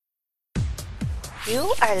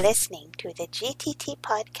You are listening to the GTT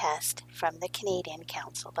podcast from the Canadian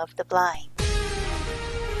Council of the Blind.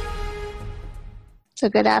 So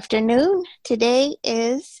good afternoon. Today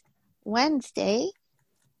is Wednesday,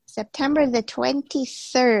 September the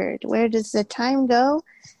 23rd. Where does the time go?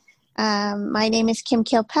 My name is Kim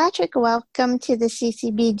Kilpatrick. Welcome to the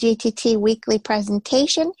CCB GTT weekly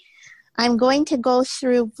presentation. I'm going to go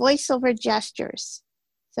through voiceover gestures.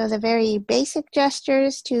 So the very basic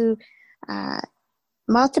gestures to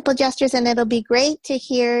multiple gestures, and it'll be great to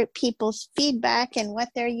hear people's feedback and what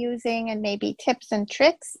they're using and maybe tips and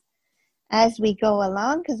tricks as we go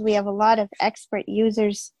along, because we have a lot of expert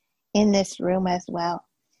users in this room as well.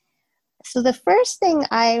 So the first thing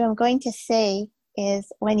I am going to say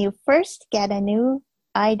is when you first get a new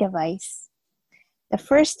iDevice, the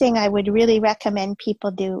first thing I would really recommend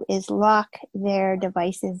people do is lock their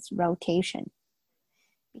device's rotation.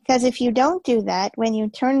 Because if you don't do that, when you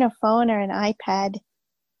turn a phone or an iPad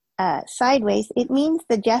sideways, it means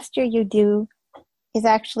the gesture you do is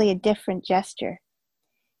actually a different gesture.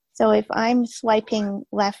 So if I'm swiping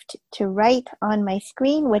left to right on my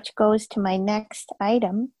screen, which goes to my next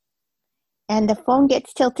item, and the phone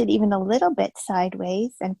gets tilted even a little bit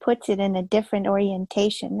sideways and puts it in a different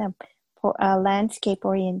orientation, a landscape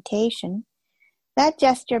orientation, that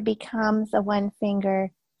gesture becomes a one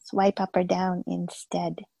finger swipe up or down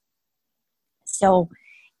instead. So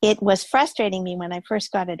it was frustrating me when I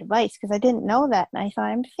first got a device because I didn't know that. And I thought,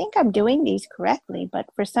 I think I'm doing these correctly, but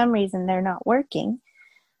for some reason they're not working.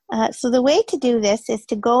 So the way to do this is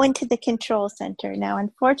to go into the control center. Now,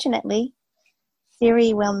 unfortunately,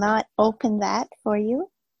 Siri will not open that for you.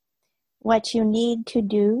 What you need to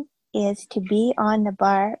do is to be on the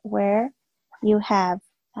bar where you have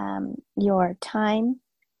your time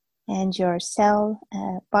and your cell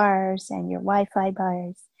bars and your Wi-Fi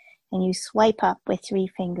bars, and you swipe up with 3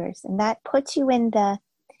 fingers, and that puts you in the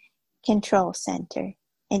control center.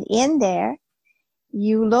 And in there,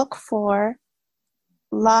 you look for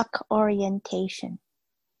lock orientation.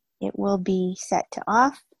 It will be set to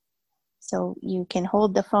off, so you can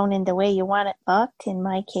hold the phone in the way you want it locked. In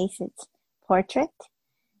my case, it's portrait,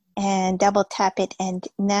 and double tap it. And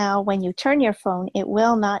now when you turn your phone, it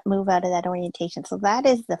will not move out of that orientation. So that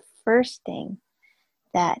is the first thing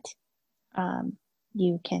that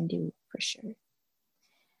you can do for sure.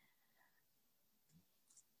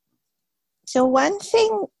 So one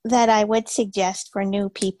thing that I would suggest for new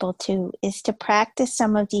people too is to practice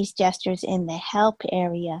some of these gestures in the help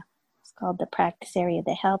area. It's called the practice area,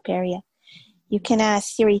 the help area. You can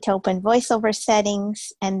ask Siri to open voiceover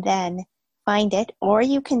settings and then find it, or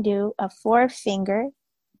you can do a 4-finger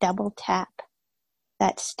double tap.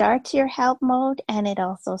 That starts your help mode and it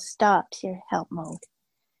also stops your help mode.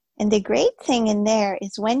 And the great thing in there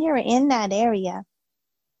is when you're in that area,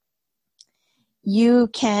 you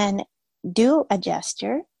can do a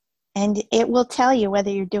gesture and it will tell you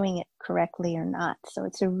whether you're doing it correctly or not. So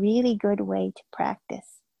it's a really good way to practice.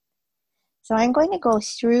 So I'm going to go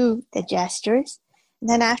through the gestures. And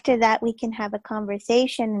then after that, we can have a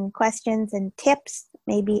conversation and questions and tips,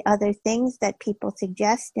 maybe other things that people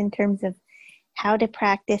suggest in terms of how to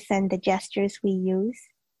practice and the gestures we use.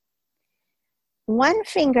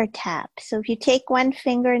 1-finger tap. So if you take 1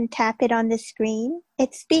 finger and tap it on the screen,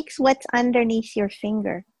 it speaks what's underneath your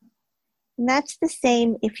finger. And that's the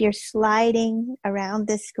same if you're sliding around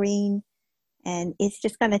the screen, and it's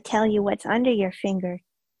just going to tell you what's under your finger.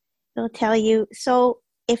 It'll tell you. So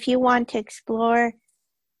if you want to explore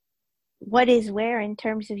what is where in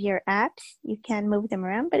terms of your apps, you can move them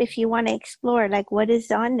around. But if you want to explore like what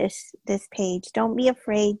is on this page, don't be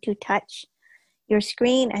afraid to touch your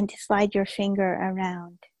screen and to slide your finger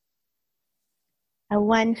around. A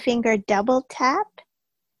 1-finger double tap,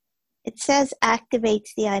 it says activates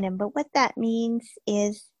the item, but what that means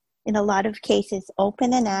is in a lot of cases,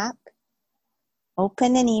 open an app,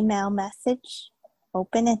 open an email message,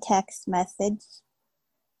 open a text message,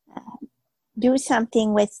 do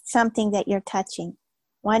something with something that you're touching.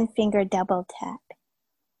 1-finger double tap.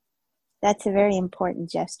 That's a very important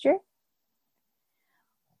gesture.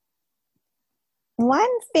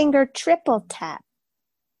 1-finger triple tap.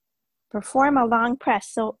 Perform a long press.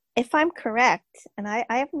 So if I'm correct, and I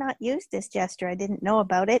have not used this gesture, I didn't know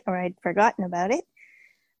about it or I'd forgotten about it.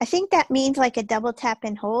 I think that means like a double tap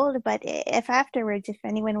and hold, but if afterwards, if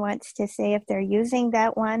anyone wants to say if they're using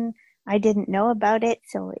that one, I didn't know about it.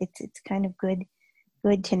 So it's kind of good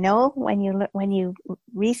to know when you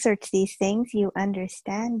research these things, you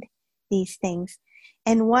understand these things.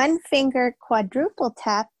 And 1-finger quadruple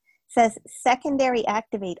tap says secondary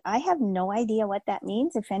activate. I have no idea what that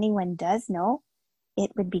means. If anyone does know,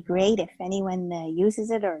 it would be great if anyone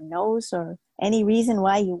uses it or knows or any reason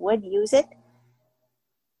why you would use it.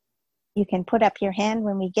 You can put up your hand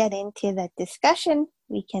when we get into the discussion.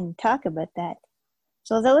 We can talk about that.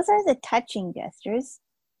 So those are the touching gestures.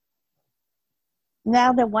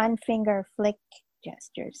 Now the one finger flick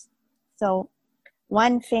gestures. So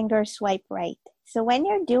one finger swipe right. So when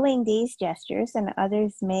you're doing these gestures, and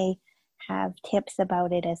others may have tips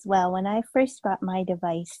about it as well, when I first got my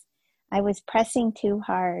device, I was pressing too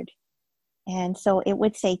hard. And so it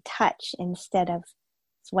would say touch instead of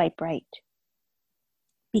swipe right.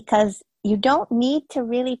 Because you don't need to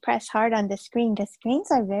really press hard on the screen. The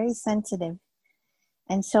screens are very sensitive.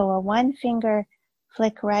 And so a one finger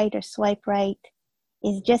flick right or swipe right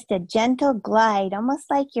is just a gentle glide, almost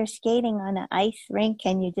like you're skating on an ice rink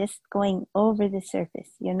and you're just going over the surface.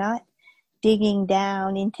 You're not digging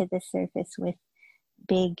down into the surface with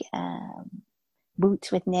big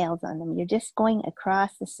boots with nails on them. You're just going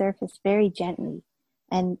across the surface very gently.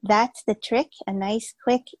 And that's the trick, a nice,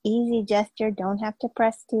 quick, easy gesture. Don't have to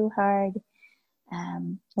press too hard.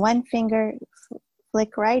 One finger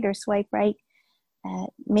flick right or swipe right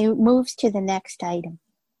moves to the next item.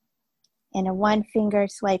 And a one finger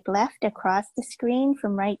swipe left across the screen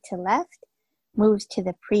from right to left moves to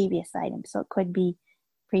the previous item. So it could be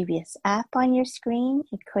previous app on your screen.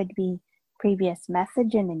 It could be previous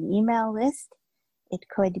message in an email list. It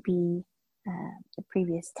could be the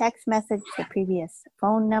previous text message, the previous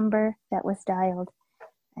phone number that was dialed,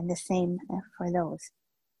 and the same for those.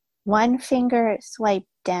 One finger swipe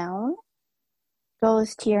down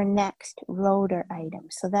goes to your next rotor item.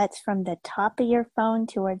 So that's from the top of your phone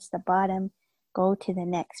towards the bottom. Go to the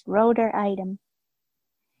next rotor item.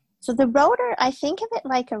 So the rotor, I think of it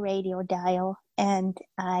like a radio dial, and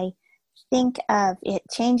I think of it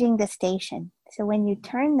changing the station. So when you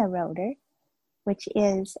turn the rotor, which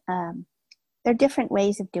is, there are different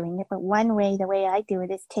ways of doing it, but one way, the way I do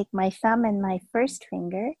it, is take my thumb and my first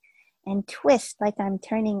finger and twist like I'm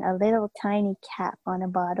turning a little tiny cap on a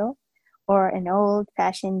bottle or an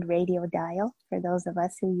old-fashioned radio dial, for those of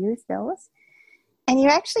us who use those. And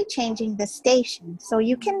you're actually changing the station. So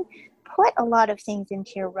you can put a lot of things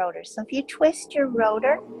into your rotor. So if you twist your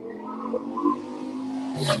rotor,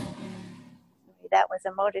 that was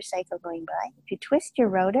a motorcycle going by. If you twist your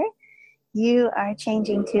rotor, you are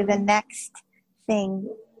changing to the next thing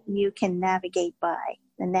you can navigate by,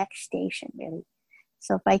 the next station, really.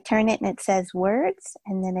 So if I turn it and it says words,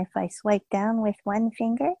 and then if I swipe down with one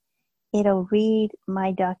finger, it'll read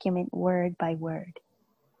my document word by word.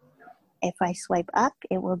 If I swipe up,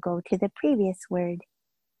 it will go to the previous word.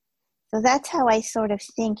 So that's how I sort of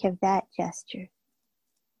think of that gesture.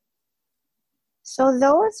 So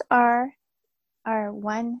those are our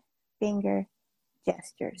one finger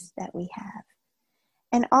gestures that we have.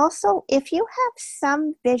 And also, if you have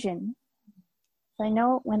some vision, I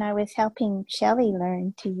know when I was helping Shelley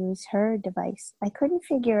learn to use her device, I couldn't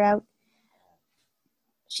figure out,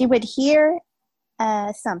 she would hear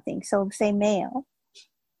something, so say mail,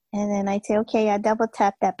 and then I'd say, okay, I double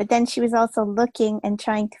tap that, but then she was also looking and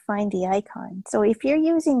trying to find the icon. So if you're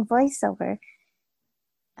using Voiceover,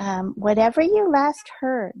 whatever you last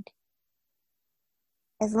heard,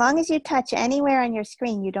 as long as you touch anywhere on your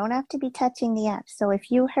screen, you don't have to be touching the app. So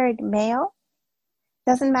if you heard mail,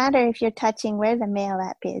 doesn't matter if you're touching where the mail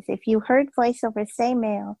app is. If you heard Voiceover say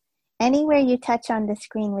mail, anywhere you touch on the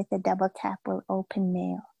screen with a double tap will open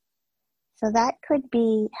mail. So that could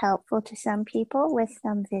be helpful to some people with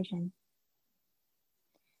some vision.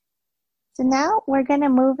 So now we're going to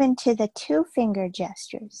move into the two finger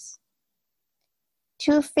gestures.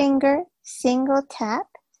 Two finger single tap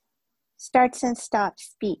starts and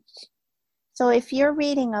stops speech. So if you're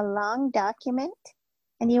reading a long document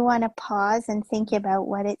and you want to pause and think about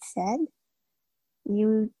what it said,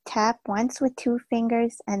 you tap once with two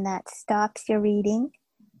fingers and that stops your reading.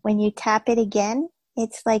 When you tap it again,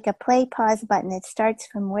 it's like a play pause button. It starts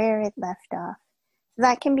from where it left off. So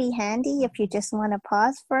that can be handy if you just want to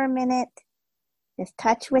pause for a minute. Just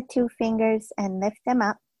touch with two fingers and lift them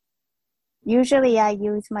up. Usually I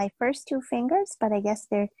use my first two fingers, but I guess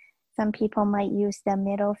some people might use the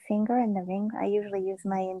middle finger and the ring. I usually use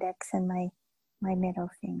my index and my middle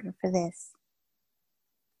finger for this.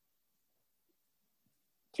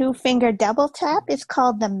 Two finger double tap is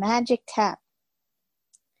called the magic tap.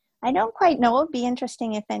 I don't quite know. It'd be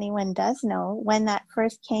interesting if anyone does know when that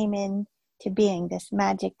first came into being, this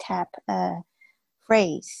magic tap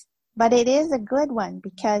phrase. But it is a good one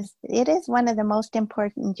because it is one of the most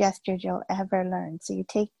important gestures you'll ever learn. So you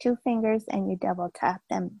take two fingers and you double tap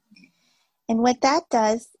them. And what that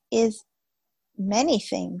does is many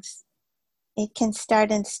things. It can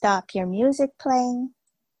start and stop your music playing.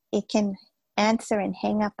 It can answer and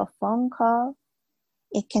hang up a phone call.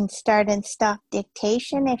 It can start and stop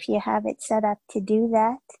dictation if you have it set up to do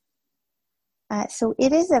that. So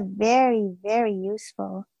it is a very, very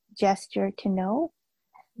useful gesture to know.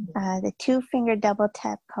 The 2-finger double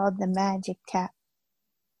tap called the magic tap.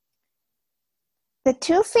 The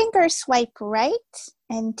 2-finger swipe right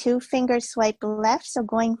and 2-finger swipe left, so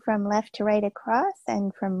going from left to right across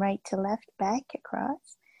and from right to left back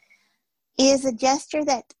across, is a gesture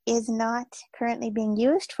that is not currently being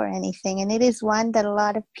used for anything, and it is one that a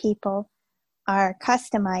lot of people are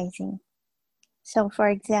customizing. So, for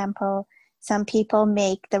example, some people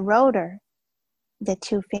make the rotor the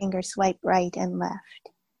 2-finger swipe right and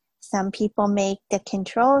left. Some people make the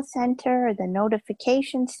control center or the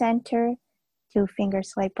notification center 2-finger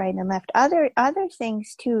swipe right and left. Other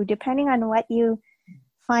things too, depending on what you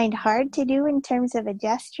find hard to do in terms of a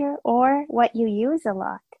gesture or what you use a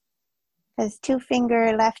lot. Because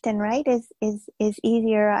 2-finger left and right is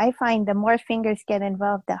easier. I find the more fingers get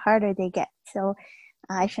involved, the harder they get. So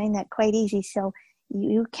I find that quite easy. So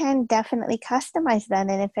you can definitely customize that.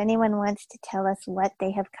 And if anyone wants to tell us what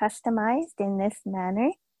they have customized in this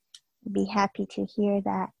manner, I'd be happy to hear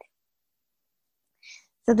that.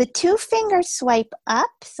 So the 2-finger swipe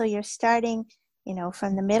up, so you're starting,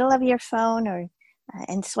 from the middle of your phone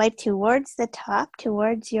and swipe towards the top,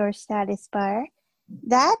 towards your status bar.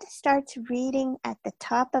 That starts reading at the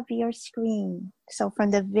top of your screen. So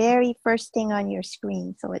from the very first thing on your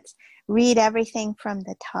screen. So it's read everything from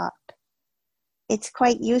the top. It's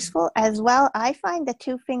quite useful as well. I find the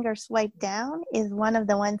 2-finger swipe down is one of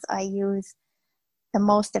the ones I use the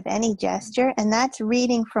most of any gesture, and that's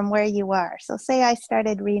reading from where you are. So say I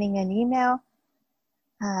started reading an email,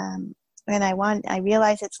 and I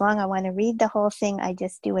realize it's long, I want to read the whole thing, I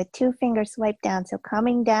just do a 2-finger swipe down. So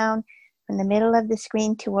coming down from the middle of the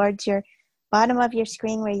screen towards your bottom of your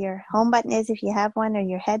screen where your home button is, if you have one, or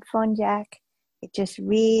your headphone jack, it just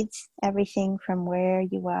reads everything from where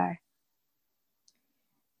you are.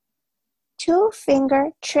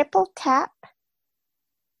 2-finger triple tap.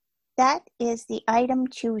 That is the item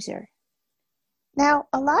chooser. Now,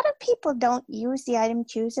 a lot of people don't use the item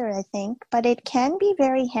chooser, I think, but it can be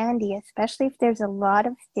very handy, especially if there's a lot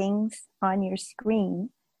of things on your screen.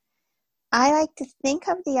 I like to think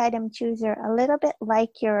of the item chooser a little bit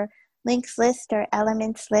like your links list or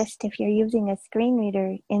elements list if you're using a screen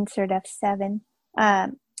reader insert F7.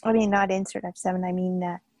 Not insert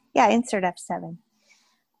F7, insert F7.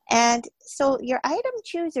 And so your item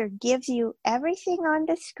chooser gives you everything on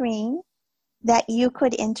the screen that you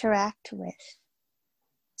could interact with.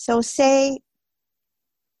 So say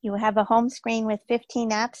you have a home screen with 15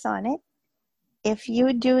 apps on it. If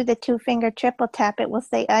you do the 2-finger triple tap, it will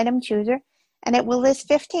say item chooser, and it will list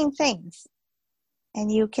 15 things.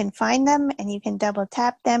 And you can find them and you can double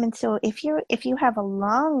tap them. And so if you have a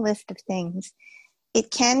long list of things,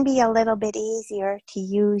 it can be a little bit easier to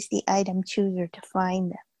use the item chooser to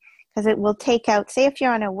find them. Because it will take out, say if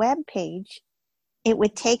you're on a web page, it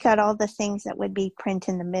would take out all the things that would be print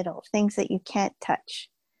in the middle, things that you can't touch.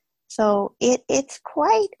 So it's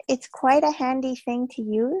quite a handy thing to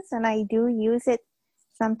use, and I do use it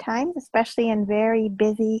sometimes, especially in very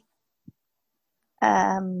busy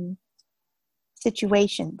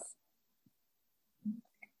situations.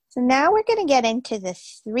 So now we're going to get into the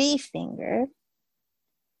 3-finger.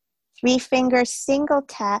 3-finger single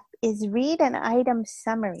tap is read an item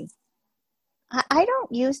summary. I don't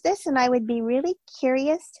use this, and I would be really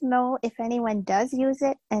curious to know if anyone does use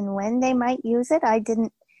it and when they might use it. I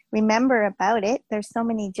didn't remember about it. There's so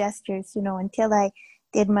many gestures, until I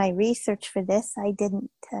did my research for this, I didn't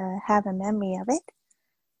have a memory of it.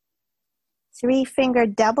 3-finger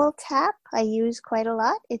double tap I use quite a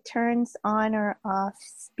lot. It turns on or off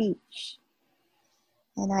speech.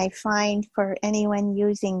 And I find for anyone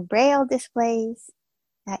using Braille displays,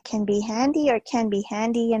 that can be handy, or it can be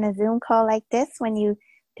handy in a Zoom call like this when you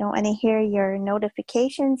don't want to hear your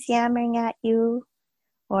notifications yammering at you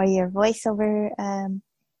or your voiceover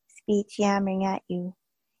speech yammering at you.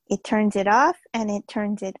 It turns it off and it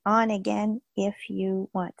turns it on again if you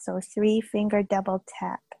want. So 3-finger double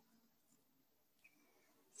tap.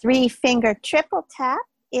 3-finger triple tap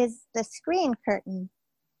is the screen curtain.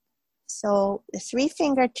 So the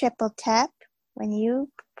 3-finger triple tap, when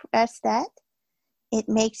you press that, it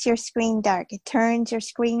makes your screen dark. It turns your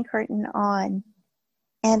screen curtain on.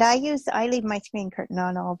 And I leave my screen curtain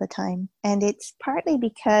on all the time. And it's partly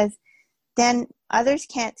because then others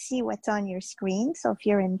can't see what's on your screen. So if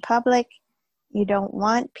you're in public, you don't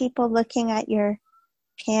want people looking at your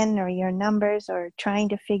PIN or your numbers or trying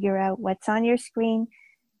to figure out what's on your screen.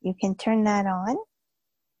 You can turn that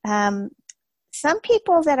on. Some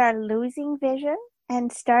people that are losing vision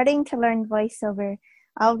and starting to learn VoiceOver,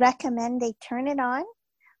 I'll recommend they turn it on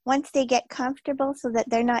once they get comfortable so that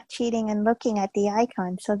they're not cheating and looking at the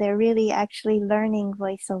icon. So they're really actually learning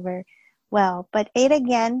VoiceOver well. But 8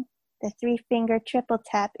 again, the 3-finger triple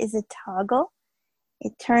tap is a toggle.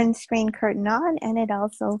 It turns screen curtain on and it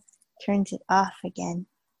also turns it off again.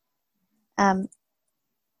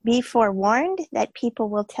 Be forewarned that people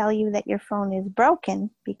will tell you that your phone is broken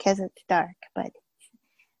because it's dark, but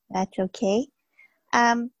that's okay.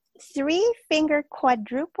 3-finger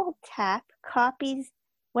quadruple tap copies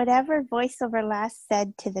whatever VoiceOver last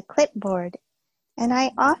said to the clipboard. And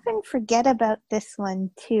I often forget about this one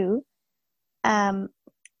too,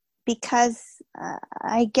 because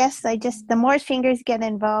I guess the more fingers get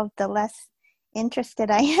involved, the less interested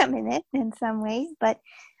I am in it in some ways. But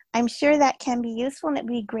I'm sure that can be useful, and it'd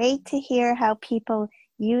be great to hear how people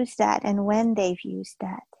use that and when they've used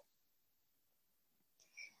that.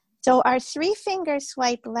 So our 3-finger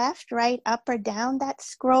swipe left, right, up, or down, that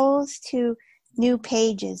scrolls to new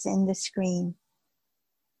pages in the screen.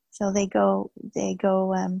 So they go,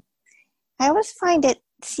 I always find it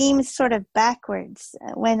seems sort of backwards.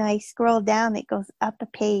 When I scroll down, it goes up a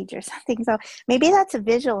page or something. So maybe that's a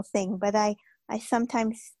visual thing, but I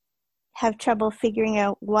sometimes have trouble figuring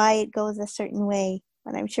out why it goes a certain way,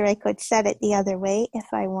 but I'm sure I could set it the other way if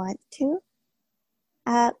I want to.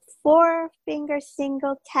 4-finger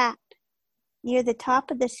single tap near the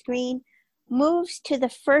top of the screen moves to the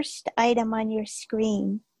first item on your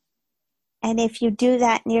screen. And if you do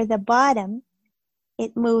that near the bottom,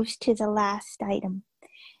 it moves to the last item.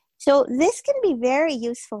 So this can be very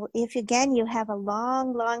useful if, again, you have a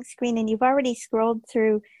long, long screen and you've already scrolled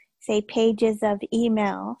through, say, pages of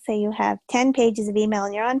email. Say you have 10 pages of email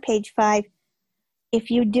and you're on page 5. If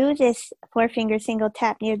you do this 4-finger single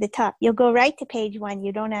tap near the top, you'll go right to page 1.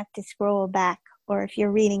 You don't have to scroll back, or if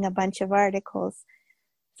you're reading a bunch of articles.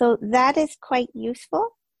 So that is quite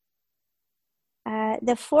useful.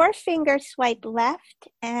 The 4-finger swipe left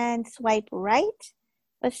and swipe right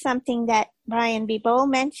was something that Brian Bebo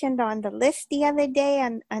mentioned on the list the other day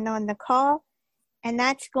and on the call. And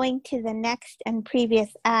that's going to the next and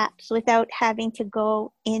previous apps without having to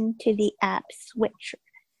go into the app switcher.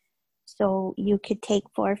 So you could take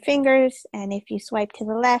 4 fingers, and if you swipe to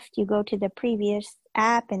the left, you go to the previous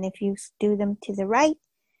app. And if you do them to the right,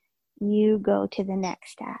 you go to the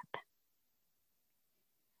next app.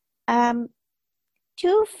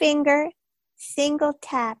 2-finger single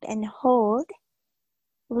tap and hold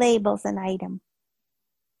labels an item.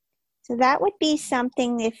 So that would be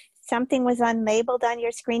something, if something was unlabeled on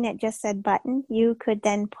your screen, it just said button, you could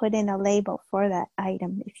then put in a label for that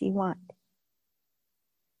item if you want.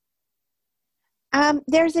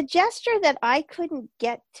 There's a gesture that I couldn't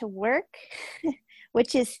get to work,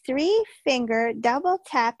 which is 3-finger double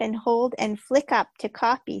tap and hold and flick up to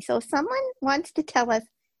copy. So if someone wants to tell us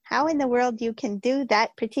how in the world you can do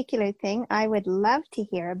that particular thing, I would love to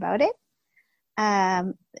hear about it.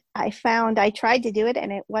 I tried to do it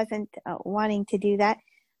and it wasn't wanting to do that.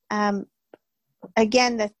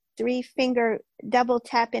 Again, the 3-finger double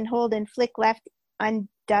tap and hold and flick left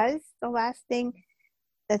undoes the last thing.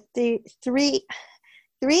 The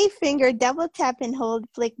 3-finger double tap and hold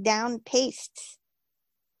flick down pastes.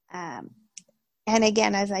 And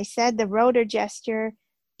again, as I said, the rotor gesture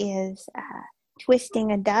is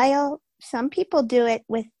twisting a dial. Some people do it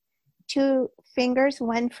with 2 fingers,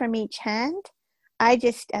 1 from each hand. I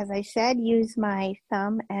just, as I said, use my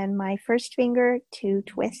thumb and my first finger to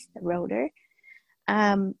twist the rotor.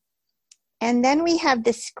 And then we have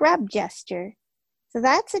the scrub gesture. So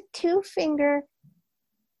that's a 2-finger,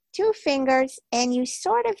 2 fingers, and you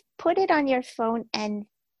sort of put it on your phone and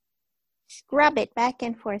scrub it back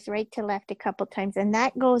and forth, right to left a couple times, and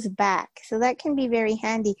that goes back. So that can be very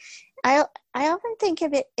handy. I often think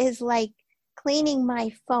of it as like cleaning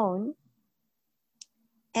my phone.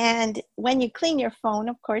 And when you clean your phone,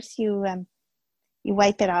 of course, you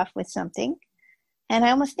wipe it off with something. And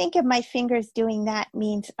I almost think of my fingers doing that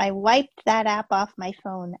means I wiped that app off my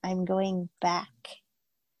phone. I'm going back.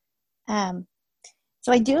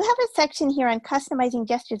 So I do have a section here on customizing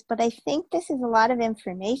gestures, but I think this is a lot of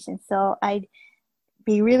information. So I'd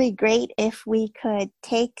be really great if we could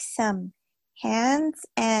take some hands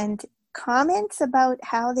and comments about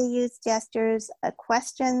how they use gestures,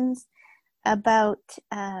 questions about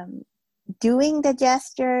doing the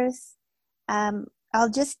gestures. I'll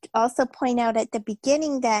just also point out at the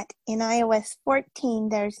beginning that in iOS 14,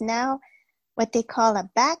 there's now what they call a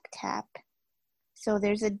back tap. So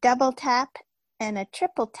there's a double tap and a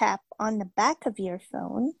triple tap on the back of your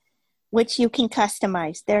phone. which you can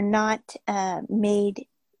customize. They're not made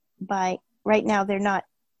by, right now, they're not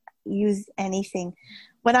use anything.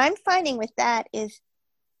 What I'm finding with that is,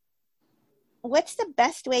 what's the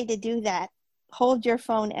best way to do that? Hold your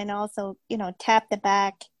phone and also, tap the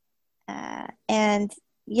back and,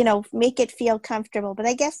 make it feel comfortable. But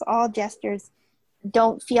I guess all gestures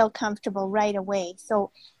don't feel comfortable right away.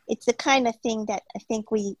 So it's the kind of thing that I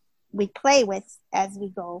think we play with as we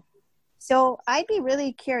go. So I'd be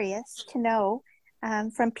really curious to know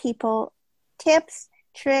from people tips,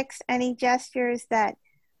 tricks, any gestures that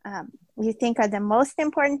you think are the most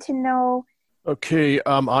important to know. Okay,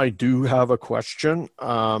 I do have a question.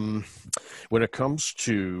 When it comes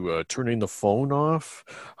to turning the phone off,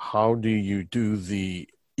 how do you do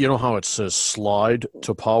how it says slide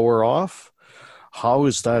to power off? How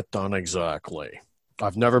is that done exactly?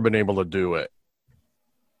 I've never been able to do it.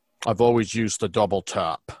 I've always used the double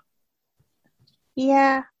tap.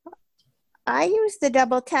 Yeah, I use the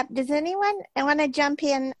double tap. Does anyone want to jump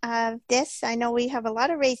in this? I know we have a lot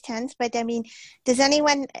of raised hands, but I mean, does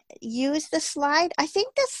anyone use the slide? I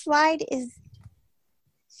think the slide is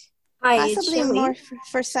possibly more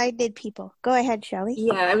for sighted people. Go ahead, Shelley.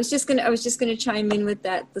 Yeah, I was just gonna chime in with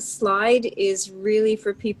that. The slide is really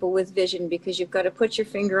for people with vision, because you've got to put your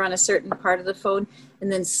finger on a certain part of the phone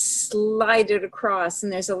and then slide it across,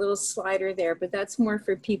 and there's a little slider there, but that's more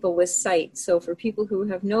for people with sight. So for people who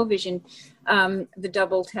have no vision, the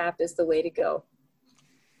double tap is the way to go.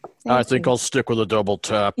 I think I'll stick with a double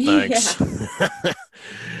tap. Thanks. Yeah.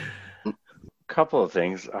 Couple of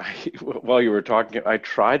things. While you were talking, I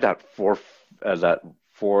tried that that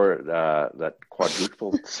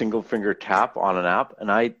quadruple single finger tap on an app,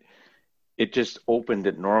 and it just opened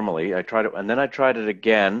it normally. I tried it, and then I tried it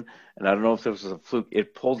again, and I don't know if this was a fluke.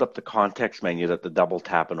 It pulled up the context menu that the double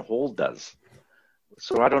tap and hold does.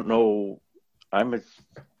 So I don't know. I'm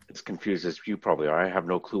as confused as you probably are. I have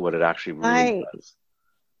no clue what it actually really does.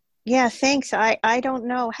 Yeah, thanks. I don't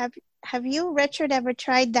know. Have you, Richard, ever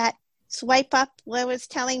tried that swipe up? What was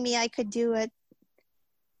telling me I could do a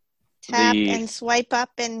tap and swipe up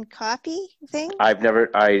and copy thing? I've never.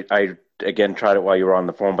 I again tried it while you were on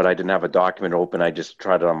the phone, but I didn't have a document open. I just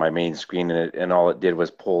tried it on my main screen, and all it did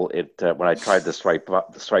was pull it. When I tried the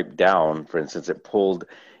swipe down, for instance, it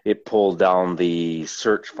pulled down the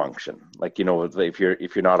search function. Like, if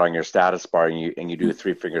you're not on your status bar and you do a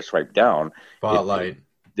 3-finger swipe down, spotlight.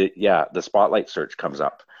 The spotlight search comes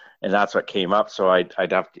up. And that's what came up. So we'd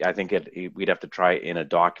have to try it in a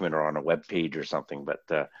document or on a web page or something. But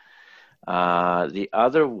the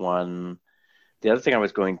other thing I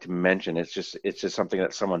was going to mention, it's just something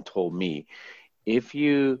that someone told me. If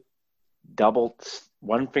you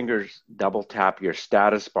one finger double tap your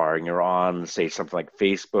status bar and you're on, say, something like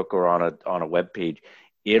Facebook or on a web page,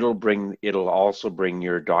 it'll also bring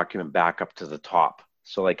your document back up to the top.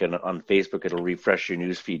 So like on Facebook, it'll refresh your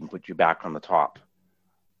news feed and put you back on the top.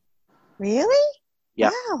 Really?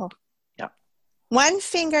 Yeah. Wow. Yeah. One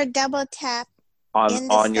finger double tap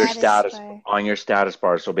on your status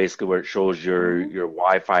bar. So basically, where it shows your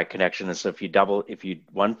Wi-Fi connection, and so if you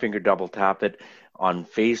one finger double tap it on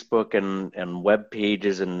Facebook and web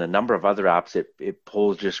pages and a number of other apps, it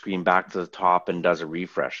pulls your screen back to the top and does a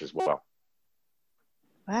refresh as well.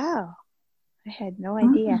 Wow, I had no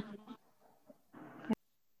idea.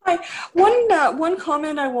 Hi. One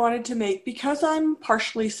comment I wanted to make, because I'm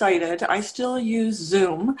partially sighted, I still use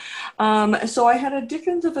Zoom. So I had a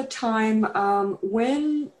dickens of a time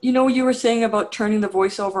when, you were saying about turning the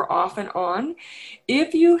voiceover off and on.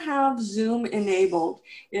 If you have Zoom enabled,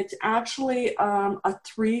 it's actually a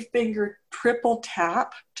 3-finger triple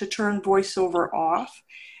tap to turn voiceover off.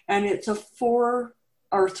 And it's a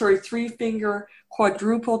 3-finger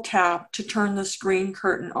quadruple tap to turn the screen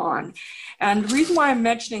curtain on. And the reason why I'm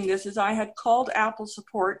mentioning this is I had called Apple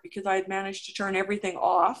support because I had managed to turn everything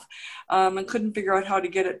off and couldn't figure out how to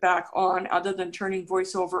get it back on other than turning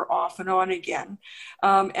voiceover off and on again.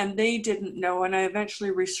 And they didn't know, and I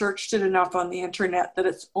eventually researched it enough on the internet that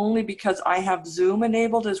it's only because I have Zoom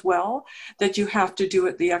enabled as well that you have to do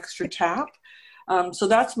it the extra tap. So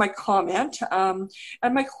that's my comment. And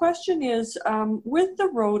my question is, with the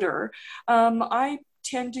rotor, I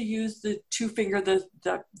tend to use the 2-finger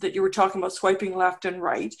that you were talking about, swiping left and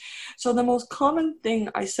right. So the most common thing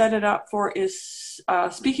I set it up for is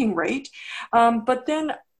speaking rate. But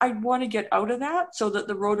then I want to get out of that so that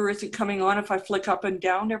the rotor isn't coming on if I flick up and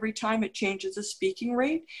down every time it changes the speaking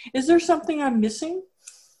rate. Is there something I'm missing?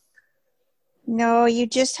 No, you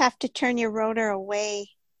just have to turn your rotor away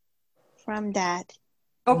from that.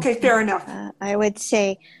 Okay, fair enough. I would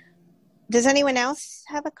say, does anyone else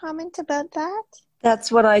have a comment about that?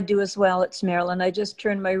 That's what I do as well. It's Marilyn. I just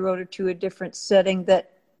turn my rotor to a different setting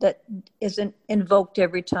that isn't invoked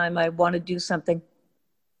every time I want to do something.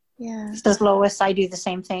 Yeah. Says Lois, I do the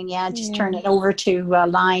same thing. Yeah, just turn it over to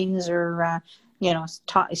lines or,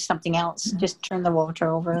 something else. Just turn the rotor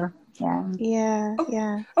over. Yeah.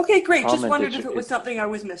 Yeah. Okay, great. Just Comment wondered is- if it was something I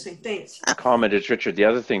was missing. Thanks. Comment is, Richard, the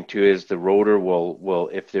other thing too is the rotor will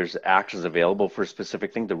if there's actions available for a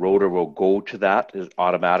specific thing, the rotor will go to that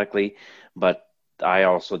automatically. But I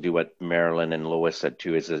also do what Marilyn and Lois said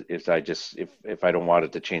too, is I just, if I don't want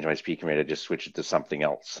it to change my speaking rate, I just switch it to something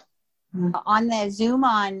else. On the Zoom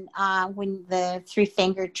on, when the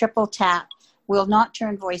 3-finger triple tap will not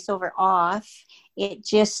turn voiceover off, it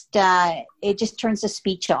just turns the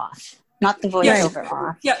speech off, not the voiceover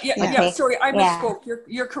off. Yeah. Sorry, I misspoke.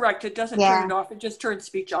 You're correct. It doesn't turn it off. It just turns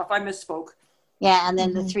speech off. I misspoke. Yeah, and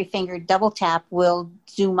then the 3-finger double tap will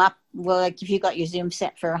zoom up. Well, like if you got your Zoom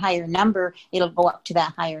set for a higher number, it'll go up to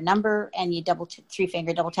that higher number, and you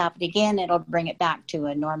 3-finger double tap it again. It'll bring it back to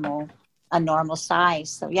a normal size.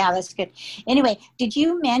 So yeah, that's good. Anyway, did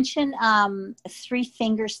you mention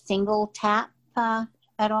 3-finger single tap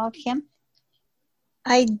at all, Kim?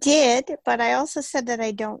 I did, but I also said that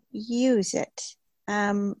I don't use it.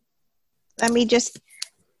 Let me just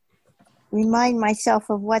remind myself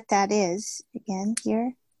of what that is again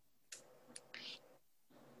here.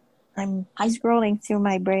 I'm scrolling through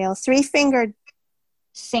my braille. 3-finger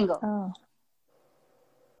single. Oh.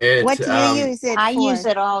 What do you use it for? I use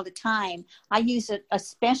it all the time. I use it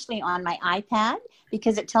especially on my iPad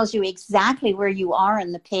because it tells you exactly where you are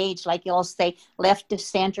on the page. Like you'll say left of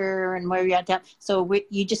center and where you're at. So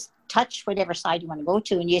you just touch whatever side you want to go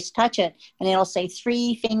to and you just touch it and it'll say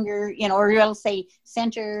 3-finger, or it'll say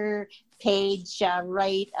center page,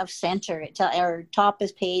 right of center, or top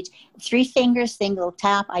is page. 3-finger single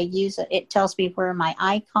tap. I use it. It tells me where my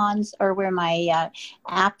icons or where my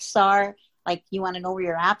apps are. Like you want to know where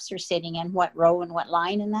your apps are sitting and what row and what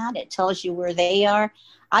line in that. It tells you where they are.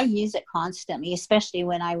 I use it constantly, especially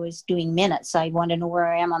when I was doing minutes. I want to know where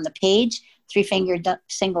I am on the page. 3-finger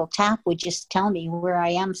single tap would just tell me where I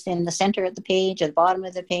am in the center of the page or the bottom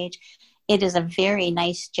of the page. It is a very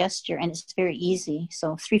nice gesture and it's very easy.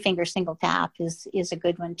 So 3-finger single tap is a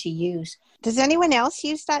good one to use. Does anyone else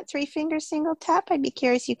use that 3-finger single tap? I'd be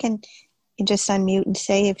curious. You can just unmute and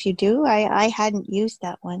say if you do. I hadn't used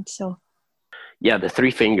that one, so. Yeah, the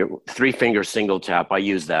 3-finger single tap, I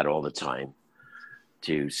use that all the time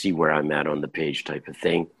to see where I'm at on the page type of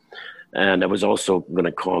thing. And I was also going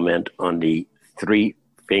to comment on the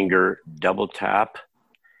 3-finger double tap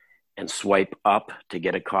and swipe up to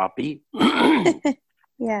get a copy.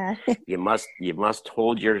 Yeah. You must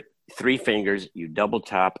hold your 3 fingers, you double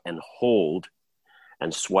tap and hold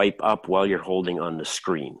and swipe up while you're holding on the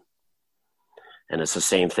screen. And it's the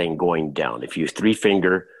same thing going down. If you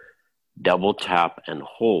 3-finger double tap and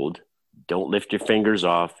hold, don't lift your fingers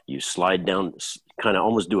off. You slide down, kind of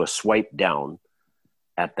almost do a swipe down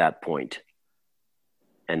at that point.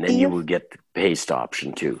 And then you will get the paste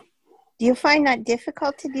option too. Do you find that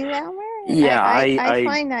difficult to do, Elmer? Yeah, I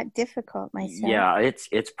find that difficult myself. Yeah,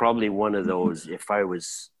 it's probably one of those, if I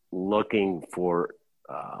was looking for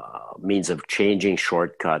means of changing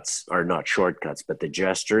shortcuts, or not shortcuts, but the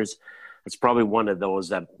gestures, it's probably one of those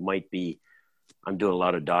that might be, I'm doing a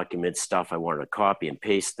lot of document stuff. I want to copy and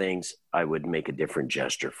paste things. I would make a different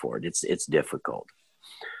gesture for it. It's difficult.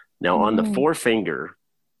 Now on the 4-finger,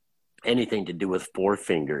 anything to do with 4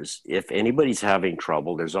 fingers, if anybody's having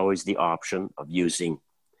trouble, there's always the option of using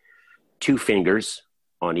 2 fingers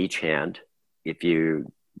on each hand if you're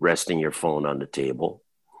resting your phone on the table.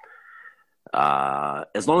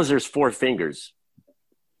 As long as there's 4 fingers,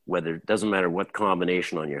 whether it doesn't matter what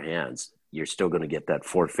combination on your hands, you're still going to get that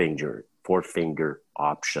 4-finger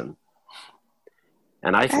option.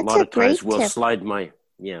 And a lot of times will slide my,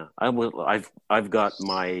 I've got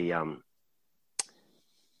my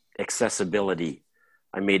accessibility.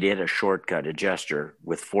 I made it a shortcut, a gesture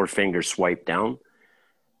with 4 fingers swipe down.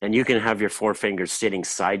 And you can have your 4 fingers sitting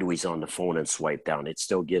sideways on the phone and swipe down. It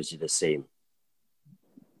still gives you the same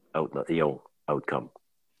outcome.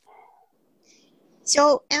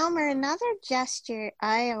 So, Elmer, another gesture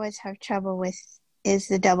I always have trouble with is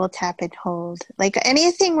the double tap and hold. Like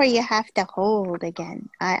anything where you have to hold again,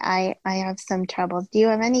 I have some trouble. Do you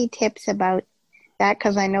have any tips about that?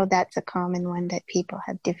 Because I know that's a common one that people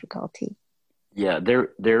have difficulty. Yeah,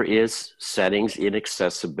 there is settings in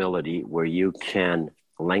accessibility where you can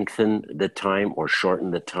lengthen the time or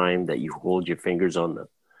shorten the time that you hold your fingers on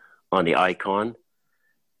the icon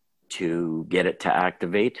to get it to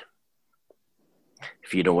activate.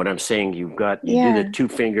 If you know what I'm saying, you do the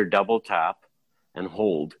 2-finger double tap and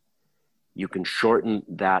hold, you can shorten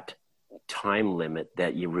that time limit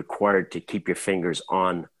that you required to keep your fingers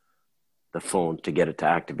on the phone to get it to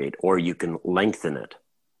activate, or you can lengthen it.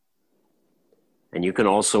 And you can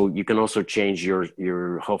also change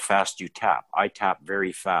your how fast you tap. I tap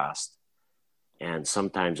very fast, and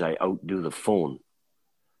sometimes I outdo the phone.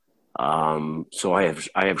 So I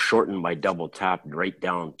have shortened my double tap right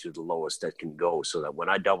down to the lowest that can go, so that when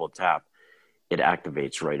I double tap, it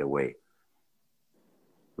activates right away.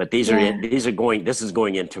 But this is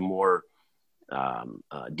going into more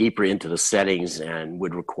deeper into the settings, and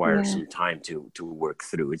would require some time to work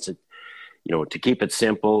through. It's to keep it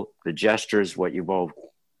simple. The gestures, what you've all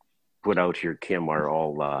put out here, Kim, are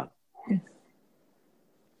all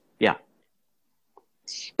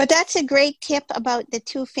But that's a great tip about the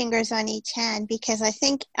 2 fingers on each hand, because I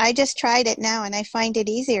think I just tried it now and I find it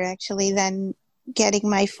easier actually than getting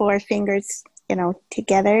my 4 fingers,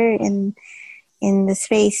 together in the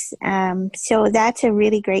space. So that's a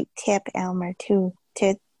really great tip, Elmer, too,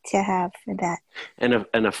 to have for that. And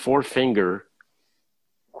a 4-finger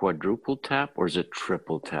quadruple tap, or is it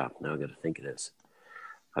triple tap? Now I got to think of this.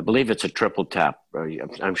 I believe it's a triple tap.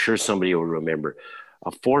 I'm sure somebody will remember.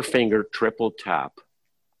 A 4-finger triple tap.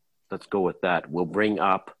 Let's go with that.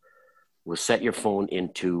 We'll set your phone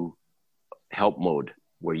into help mode,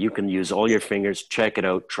 where you can use all your fingers, check it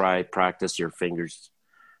out, practice your fingers,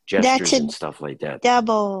 gestures and stuff like that.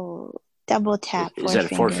 Double tap. Is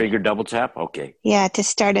that a 4-finger double tap? Okay. Yeah, to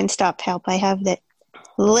start and stop help. I have the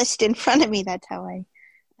list in front of me. That's how I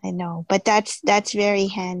know. But that's very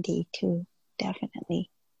handy too, definitely.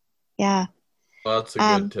 Yeah. Lots of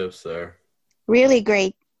good tips there. Really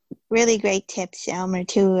great tips, Elmer,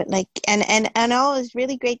 too. And all those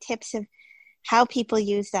really great tips of how people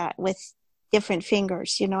use that with different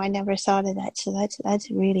fingers. I never thought of that. So that's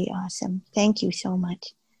really awesome. Thank you so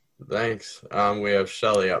much. Thanks. We have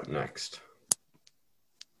Shelley up next.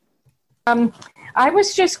 I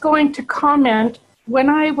was just going to comment, when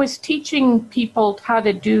I was teaching people how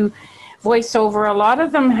to do voiceover, a lot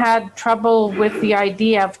of them had trouble with the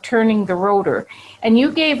idea of turning the rotor. And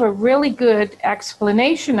you gave a really good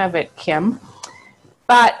explanation of it, Kim.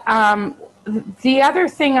 But the other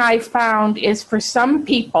thing I found is, for some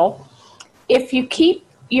people, if you keep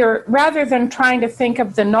rather than trying to think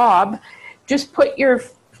of the knob, just put your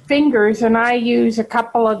fingers, and I use a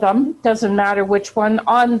couple of them, doesn't matter which one,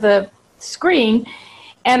 on the screen,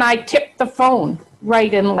 and I tip the phone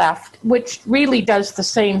right and left, which really does the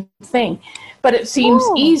same thing. But it seems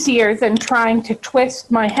easier than trying to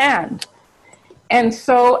twist my hand. And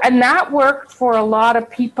that worked for a lot of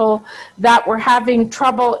people that were having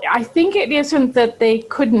trouble. I think it isn't that they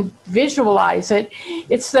couldn't visualize it.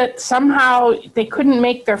 It's that somehow they couldn't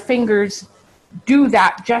make their fingers do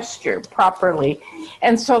that gesture properly.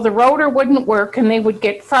 And so the rotor wouldn't work and they would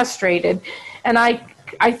get frustrated. And I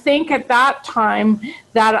think at that time,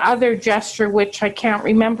 that other gesture, which I can't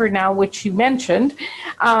remember now, which you mentioned,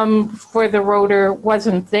 for the rotor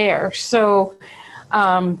wasn't there. So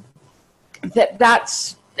that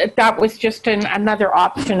was just another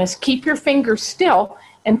option, is keep your fingers still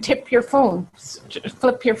and tip your phone,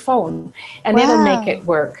 flip your phone, and it'll make it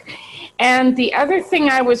work. And the other thing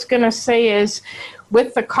I was going to say is,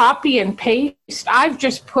 with the copy and paste, I've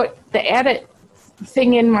just put the edit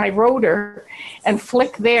thing in my rotor and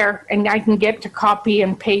flick there, and I can get to copy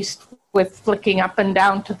and paste with flicking up and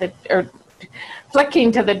down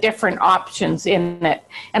flicking to the different options in it.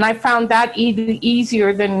 And I found that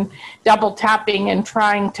easier than double tapping and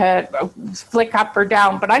trying to flick up or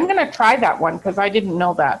down. But I'm going to try that one, because I didn't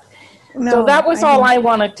know that. So that was all I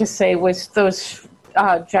wanted to say, was those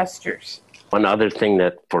gestures. One other thing,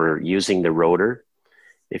 that for using the rotor,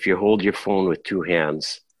 if you hold your phone with 2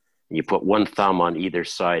 hands, you put one thumb on either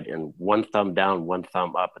side and one thumb down, one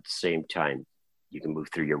thumb up at the same time, you can move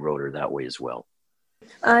through your rotor that way as well.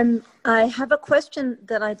 I have a question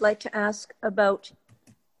that I'd like to ask about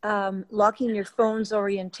locking your phone's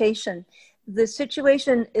orientation. The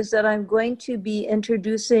situation is that I'm going to be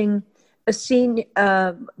introducing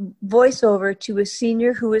a voiceover to a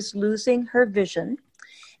senior who is losing her vision,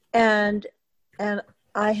 and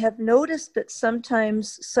I have noticed that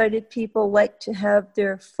sometimes sighted people like to have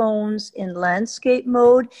their phones in landscape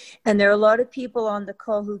mode, and there are a lot of people on the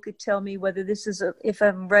call who could tell me whether this is if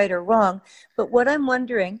I'm right or wrong. But what I'm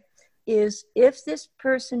wondering is, if this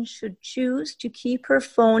person should choose to keep her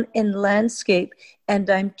phone in landscape and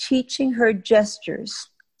I'm teaching her gestures,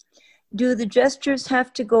 do the gestures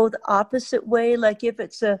have to go the opposite way? Like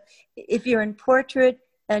if you're in portrait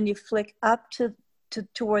and you flick up to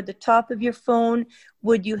toward the top of your phone,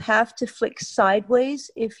 would you have to flick sideways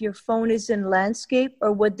if your phone is in landscape,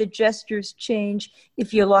 or would the gestures change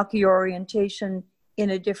if you lock your orientation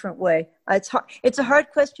in a different way? It's a hard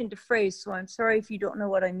question to phrase, so I'm sorry if you don't know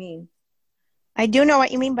what I mean. I do know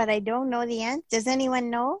what you mean, but I don't know the answer. Does anyone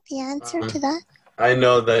know the answer to that? I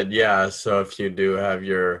know that, yeah. So if you do have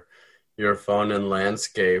your phone in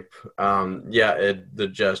landscape, the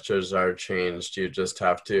gestures are changed. You just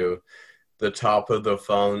have to, the top of the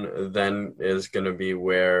phone then is going to be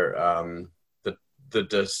where the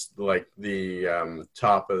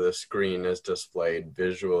top of the screen is displayed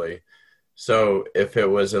visually. So if it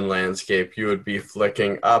was in landscape, you would be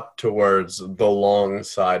flicking up towards the long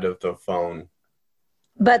side of the phone.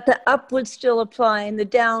 But the up would still apply and the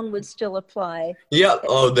down would still apply. Yeah.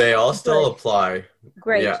 Oh, they all still apply.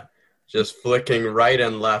 Great. Yeah. Just flicking right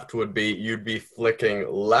and left would be, you'd be flicking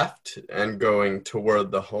left and going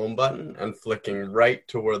toward the home button and flicking right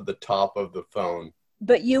toward the top of the phone.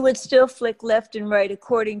 But you would still flick left and right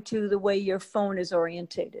according to the way your phone is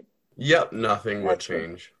orientated. Yep. Nothing would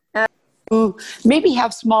change. Who maybe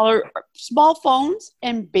have small phones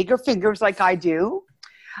and bigger fingers like I do.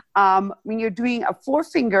 When you're doing a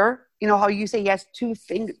 4-finger, you know how you say yes, 2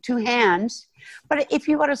 hands. But if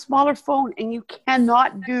you got a smaller phone and you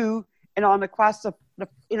cannot do it on across the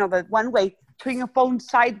one way, turn your phone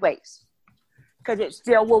sideways, because it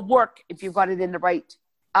still will work if you've got it in the right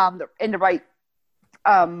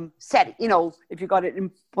setting. You know, if you got it in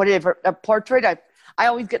whatever a portrait, I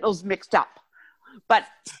always get those mixed up. But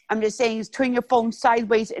I'm just saying, is turn your phone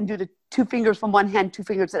sideways and do the 2 fingers from one hand, 2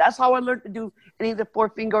 fingers. So that's how I learned to do any of the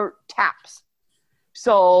 4-finger taps.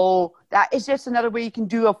 So that is just another way you can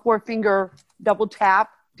do a 4-finger double tap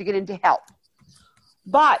to get into help.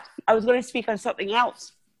 But I was going to speak on something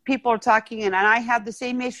else. People are talking, and I have the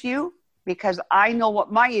same issue because I know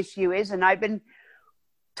what my issue is, and I've been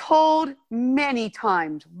told many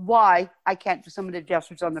times why I can't do some of the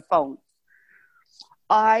gestures on the phone.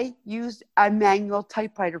 I used a manual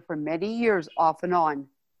typewriter for many years off and on.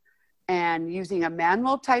 And using a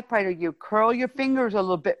manual typewriter, you curl your fingers a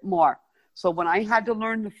little bit more. So when I had to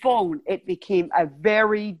learn the phone, it became a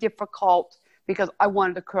very difficult, because I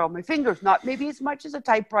wanted to curl my fingers. Not maybe as much as a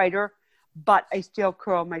typewriter, but I still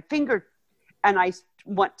curl my finger. And I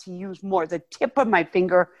want to use more the tip of my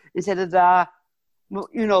finger instead of the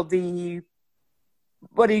what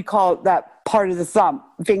do you call it, that part of the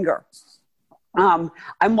finger.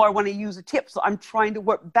 I more want to use a tip, so I'm trying to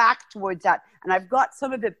work back towards that, and I've got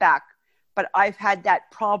some of it back, but I've had that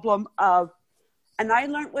problem of, and I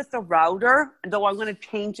learned with the router, though I'm going to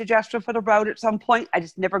change the gesture for the router at some point. I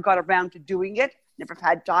just never got around to doing it, never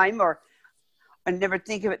had time, or I never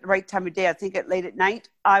think of it the right time of day. I think it late at night.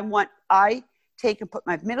 I take and put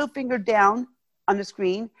my middle finger down on the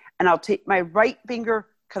screen, and I'll take my right finger,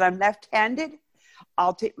 because I'm left-handed,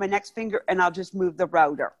 I'll take my next finger and I'll just move the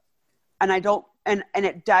router. And I don't, and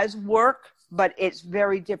it does work, but it's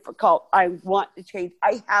very difficult. I want to change.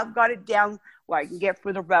 I have got it down where I can get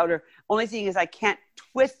through the router. Only thing is I can't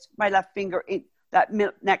twist my left finger, that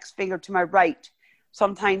next finger to my right,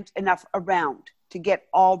 sometimes enough around to get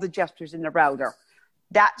all the gestures in the router.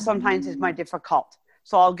 That sometimes is my difficult.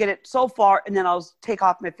 So I'll get it so far, and then I'll take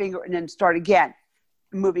off my finger and then start again,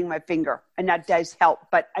 moving my finger. And that does help.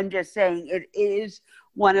 But I'm just saying it is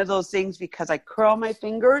one of those things, because I curl my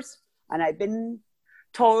fingers, and I've been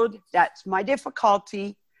told that's my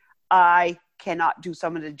difficulty. I cannot do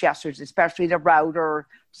some of the gestures, especially the router,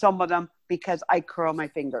 some of them, because I curl my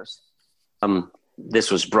fingers.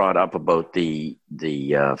 This was brought up about the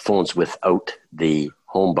phones without the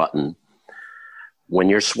home button. When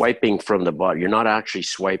you're swiping from the bottom, you're not actually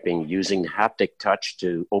swiping using haptic touch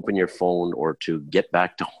to open your phone or to get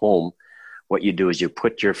back to home. What you do is you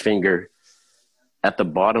put your finger at the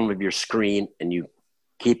bottom of your screen and you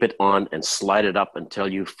keep it on and slide it up until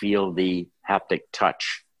you feel the haptic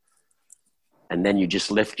touch. And then you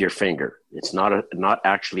just lift your finger. It's not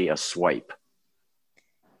actually a swipe.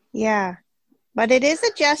 Yeah. But it is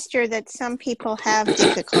a gesture that some people have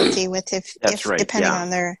difficulty with depending on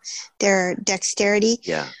their dexterity.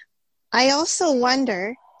 Yeah. I also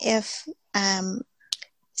wonder if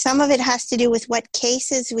some of it has to do with what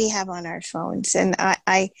cases we have on our phones. And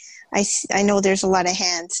I know there's a lot of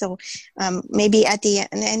hands. So maybe at the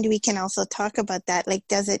end we can also talk about that. Like,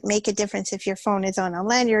 does it make a difference if your phone is on a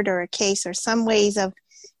lanyard or a case, or some ways of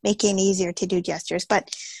making it easier to do gestures? But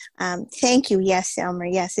thank you. Yes, Elmer.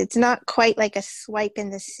 Yes, it's not quite like a swipe in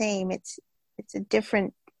the same. It's a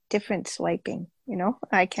different swiping. You know,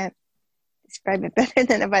 I can't describe it better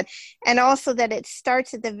than it. But and also that it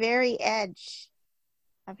starts at the very edge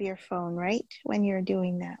of your phone, right? When you're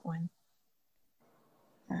doing that one.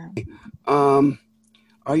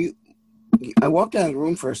 Are you? I walked out of the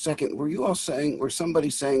room for a second. Were you all saying? Were somebody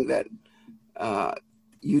saying that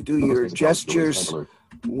you do your gestures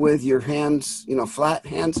with your hands? You know, flat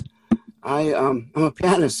hands. I'm a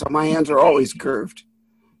pianist, so my hands are always curved.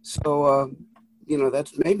 So you know,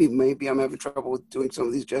 that's maybe I'm having trouble with doing some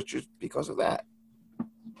of these gestures because of that.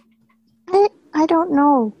 I don't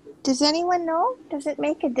know. Does anyone know? Does it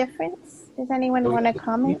make a difference? Does anyone want to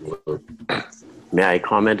comment? May I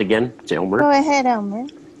comment again? It's Elmer. Go ahead, Elmer.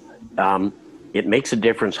 It makes a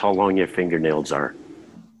difference how long your fingernails are,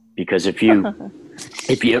 because if you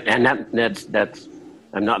and that's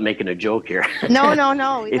I'm not making a joke here. No.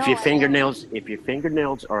 If your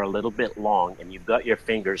fingernails are a little bit long and you've got your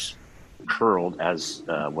fingers curled, as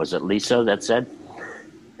was it Lisa that said?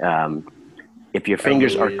 If your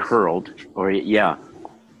fingers are curled,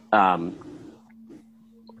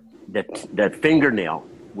 that fingernail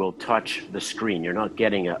will touch the screen. You're not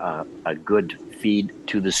getting a good feed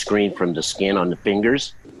to the screen from the skin on the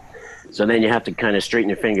fingers. So then you have to kind of straighten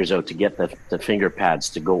your fingers out to get the finger pads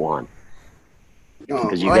to go on.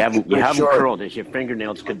 Because you haven't curled it. Your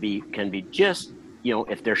fingernails can be just,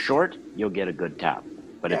 if they're short, you'll get a good tap.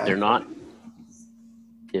 But if they're not,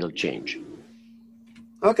 it'll change.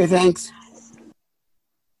 Okay, thanks.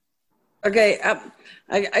 Okay,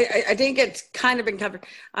 I think it's kind of been covered.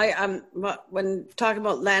 When talking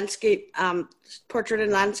about landscape, portrait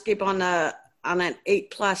and landscape on an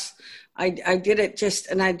 8+, I did it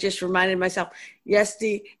and I just reminded myself. Yes,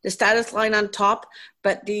 the status line on top,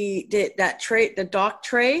 but that tray, the dock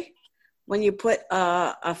tray, when you put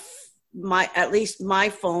at least my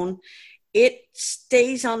phone, it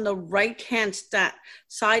stays on the right hand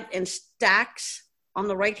side and stacks on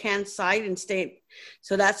the right hand side and stay.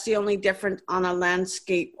 So that's the only difference on a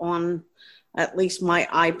landscape on at least my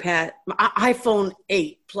iPhone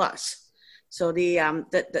 8+. So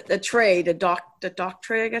the tray, the dock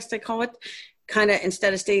tray, I guess they call it, kind of,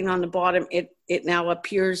 instead of staying on the bottom, it now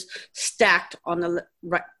appears stacked on the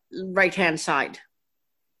right hand side.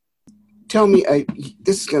 Tell me,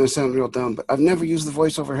 this is going to sound real dumb, but I've never used the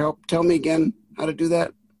VoiceOver help. Tell me again how to do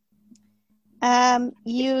that.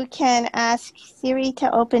 You can ask Siri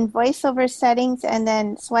to open VoiceOver settings and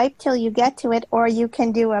then swipe till you get to it, or you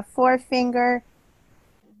can do a 4-finger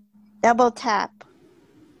double tap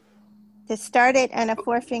to start it and a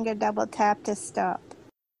 4-finger double tap to stop.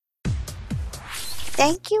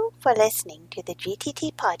 Thank you for listening to the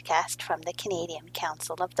GTT podcast from the Canadian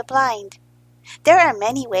Council of the Blind. There are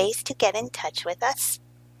many ways to get in touch with us.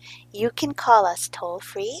 You can call us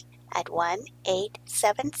toll-free at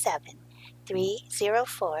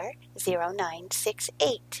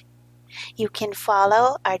 1-877-304-0968. You can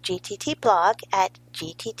follow our GTT blog at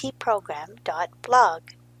gttprogram.blog.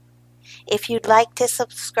 If you'd like to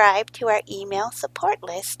subscribe to our email support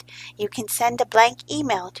list, you can send a blank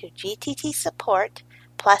email to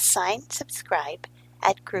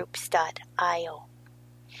gttsupport+subscribe@groups.io.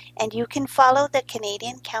 And you can follow the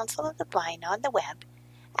Canadian Council of the Blind on the web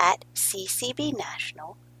at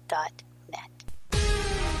ccbnational.ca.